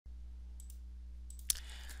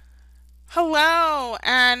Hello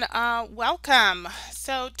and welcome.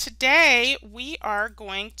 So today we are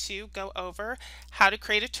going to go over how to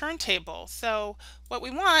create a turntable. So what we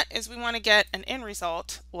want to get an end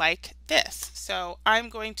result like this. So I'm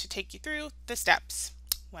going to take you through the steps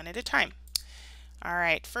one at a time. All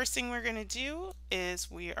right, first thing we're going to do is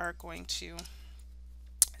we are going to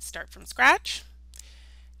start from scratch.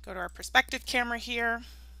 Go to our perspective camera here,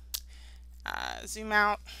 zoom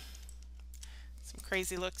out, some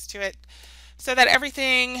crazy looks to it, so that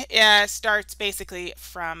everything starts basically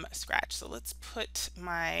from scratch. So let's put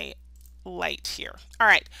my light here. All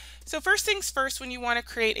right, so first things first, when you want to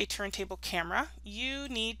create a turntable camera, you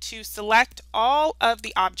need to select all of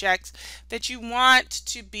the objects that you want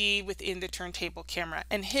to be within the turntable camera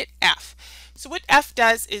and hit F. So what F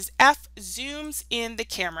does is F zooms in the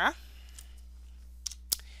camera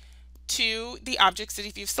to the objects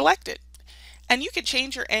that you've selected. And you can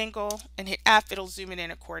change your angle and hit F, it'll zoom it in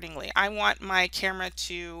accordingly. I want my camera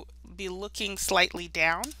to be looking slightly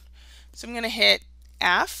down. So I'm going to hit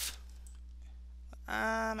F,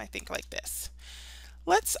 I think like this.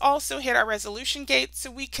 Let's also hit our resolution gate so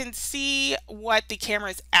we can see what the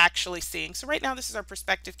camera is actually seeing. So right now this is our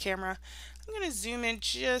perspective camera. I'm going to zoom in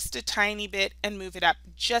just a tiny bit and move it up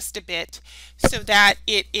just a bit so that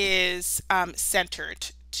it is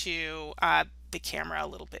centered to the camera a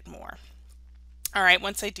little bit more. All right,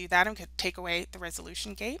 once I do that, I'm going to take away the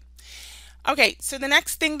resolution gate. Okay, so the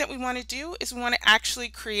next thing that we want to do is we want to actually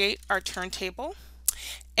create our turntable.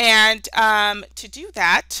 And to do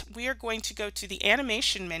that, we are going to go to the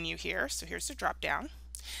animation menu here. So here's the drop down.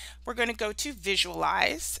 We're going to go to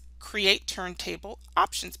Visualize, Create Turntable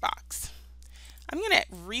Options box. I'm going to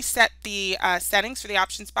reset the settings for the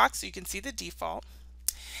options box so you can see the default.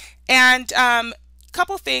 And a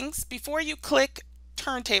couple things before you click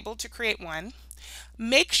Turntable to create one.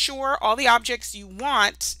 Make sure all the objects you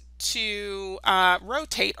want to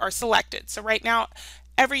rotate are selected. So right now,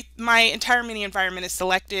 my entire mini environment is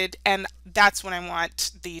selected, and that's when I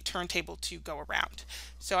want the turntable to go around.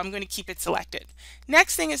 So I'm going to keep it selected.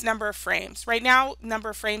 Next thing is number of frames. Right now, number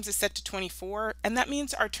of frames is set to 24, and that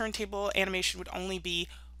means our turntable animation would only be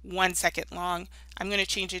 1 second long. I'm going to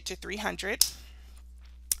change it to 300.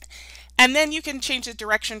 And then you can change the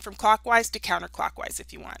direction from clockwise to counterclockwise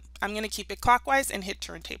if you want. I'm going to keep it clockwise and hit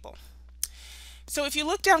turntable. So if you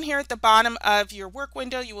look down here at the bottom of your work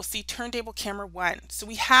window, you will see turntable camera 1. So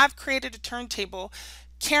we have created a turntable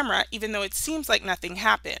camera even though it seems like nothing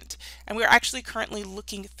happened. And we're actually currently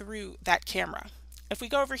looking through that camera. If we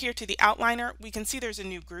go over here to the outliner, we can see there's a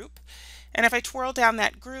new group. And if I twirl down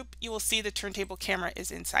that group, you will see the turntable camera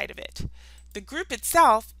is inside of it. The group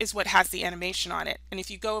itself is what has the animation on it. And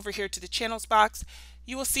if you go over here to the channels box,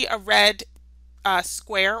 you will see a red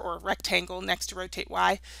square or rectangle next to rotate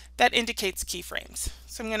Y that indicates keyframes.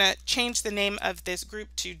 So I'm going to change the name of this group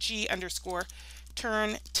to G_turntable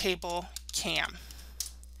cam.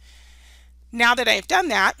 Now that I've done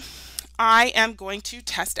that, I am going to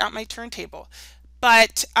test out my turntable.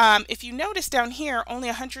 But if you notice down here, only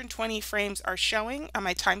 120 frames are showing on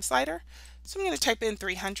my time slider. So I'm going to type in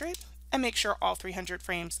 300 and make sure all 300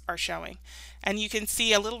 frames are showing. And you can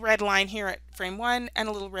see a little red line here at frame 1 and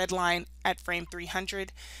a little red line at frame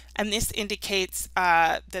 300. And this indicates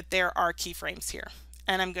that there are keyframes here.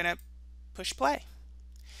 And I'm going to push play.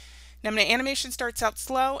 Now my animation starts out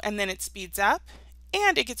slow and then it speeds up.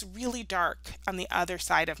 And it gets really dark on the other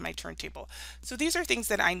side of my turntable. So these are things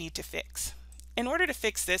that I need to fix. In order to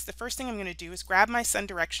fix this, the first thing I'm going to do is grab my sun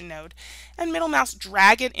direction node and middle mouse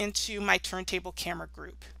drag it into my turntable camera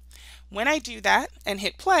group. When I do that and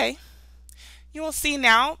hit play, you will see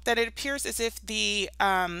now that it appears as if the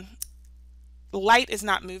light is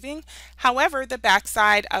not moving. However, the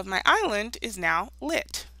backside of my island is now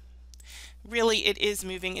lit. Really, it is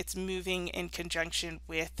moving. It's moving in conjunction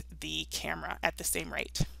with the camera at the same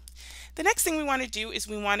rate. The next thing we want to do is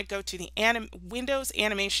we want to go to the Windows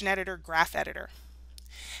Animation Editor Graph Editor.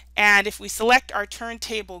 And if we select our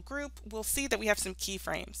turntable group, we'll see that we have some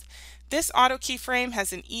keyframes. This auto keyframe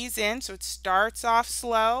has an ease in, so it starts off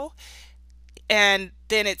slow and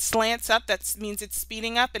then it slants up, that means it's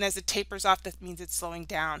speeding up, and as it tapers off, that means it's slowing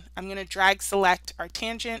down. I'm going to drag select our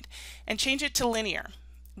tangent and change it to linear,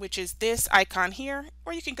 which is this icon here,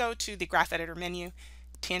 or you can go to the graph editor menu,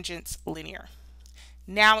 tangents linear.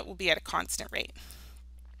 Now it will be at a constant rate.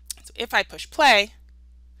 So if I push play,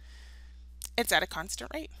 it's at a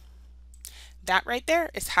constant rate. That right there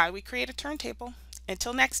is how we create a turntable.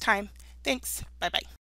 Until next time, thanks. Bye-bye.